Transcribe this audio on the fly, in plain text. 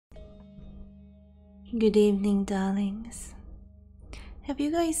Good evening, darlings. Have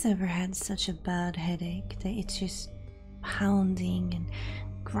you guys ever had such a bad headache that it's just pounding and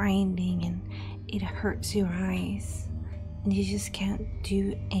grinding and it hurts your eyes and you just can't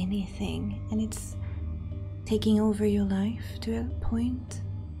do anything and it's taking over your life to a point?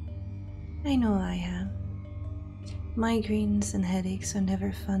 I know I have. Migraines and headaches are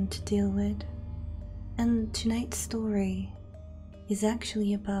never fun to deal with, and tonight's story is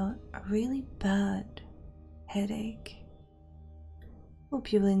actually about a really bad headache.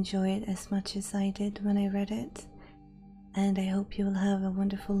 Hope you will enjoy it as much as I did when I read it, and I hope you will have a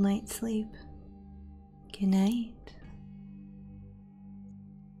wonderful night's sleep. Good night.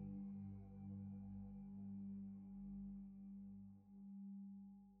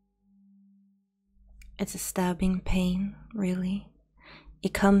 It's a stabbing pain, really.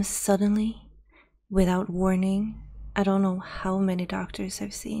 It comes suddenly, without warning. I don't know how many doctors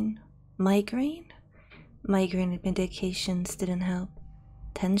I've seen. Migraine? Migraine medications didn't help.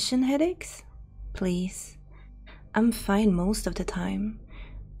 Tension headaches? Please. I'm fine most of the time,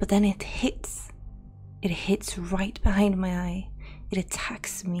 but then it hits. It hits right behind my eye. It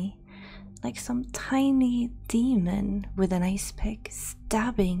attacks me like some tiny demon with an ice pick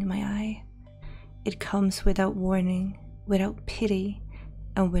stabbing my eye. It comes without warning, without pity,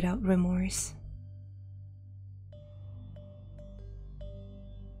 and without remorse.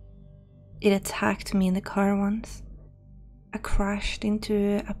 It attacked me in the car once. I crashed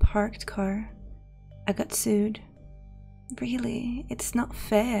into a parked car. I got sued. Really, it's not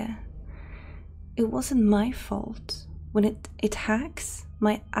fair. It wasn't my fault. When it attacks,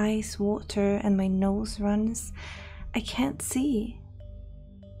 my eyes water and my nose runs. I can't see.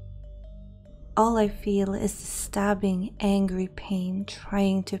 All I feel is the stabbing, angry pain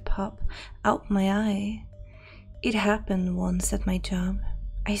trying to pop out my eye. It happened once at my job.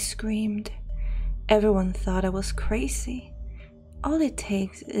 I screamed. Everyone thought I was crazy. All it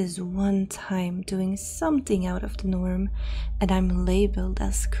takes is one time doing something out of the norm, and I'm labeled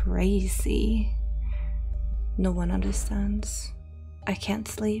as crazy. No one understands. I can't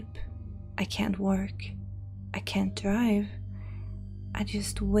sleep. I can't work. I can't drive. I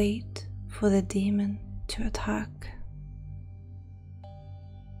just wait for the demon to attack.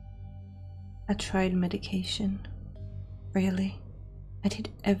 I tried medication. Really. I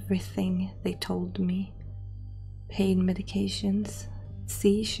did everything they told me. Pain medications,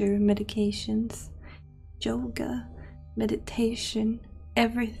 seizure medications, yoga, meditation,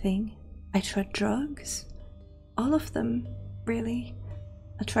 everything. I tried drugs. All of them, really.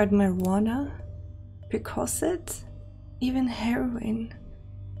 I tried marijuana, Percocet, even heroin.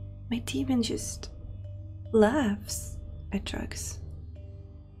 My demon just laughs at drugs.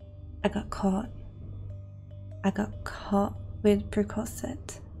 I got caught. With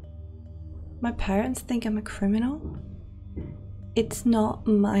Percocet. My parents think I'm a criminal. It's not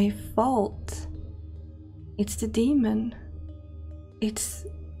my fault. It's the demon. It's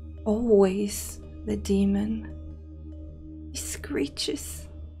always the demon. He screeches.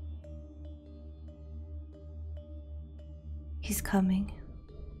 He's coming.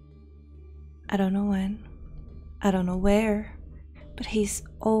 I don't know when. I don't know where. But he's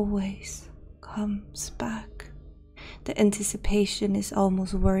always comes back. The anticipation is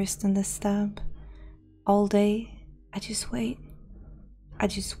almost worse than the stab. All day, I just wait. I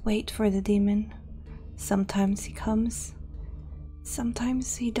just wait for the demon. Sometimes he comes.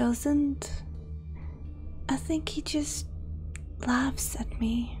 Sometimes he doesn't. I think he just laughs at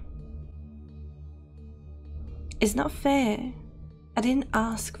me. It's not fair. I didn't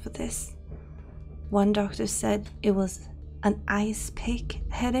ask for this. One doctor said it was an ice pick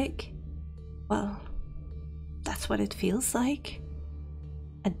headache. Well, that's what it feels like.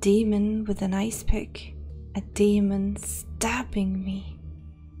 A demon with an ice pick. A demon stabbing me.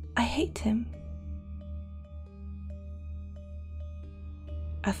 I hate him.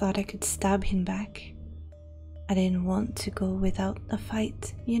 I thought I could stab him back. I didn't want to go without a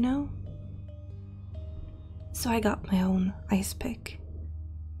fight, you know? So I got my own ice pick.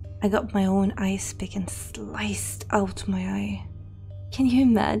 I got my own ice pick and sliced out my eye. Can you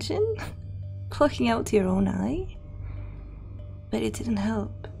imagine? Plucking out your own eye? But it didn't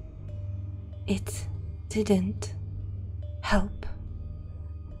help. It didn't help.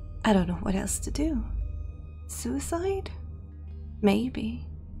 I don't know what else to do. Suicide? Maybe.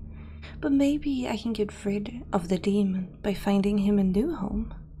 But maybe I can get rid of the demon by finding him a new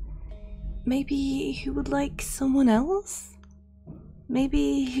home. Maybe he would like someone else?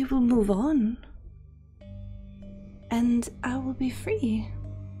 Maybe he will move on. And I will be free.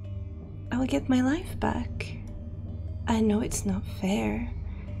 I will get my life back. I know it's not fair.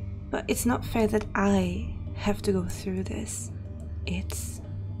 But it's not fair that I have to go through this. It's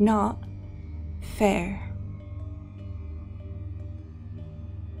not fair.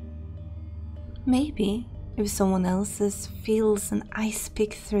 Maybe if someone else's feels an ice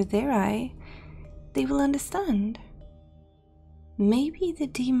pick through their eye, they will understand. Maybe the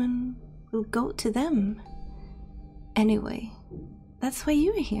demon will go to them. Anyway, that's why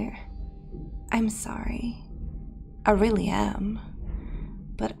you're here. I'm sorry. I really am.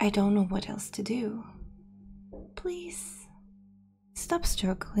 But I don't know what else to do. Please, stop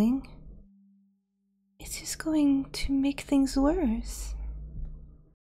struggling. It's just going to make things worse.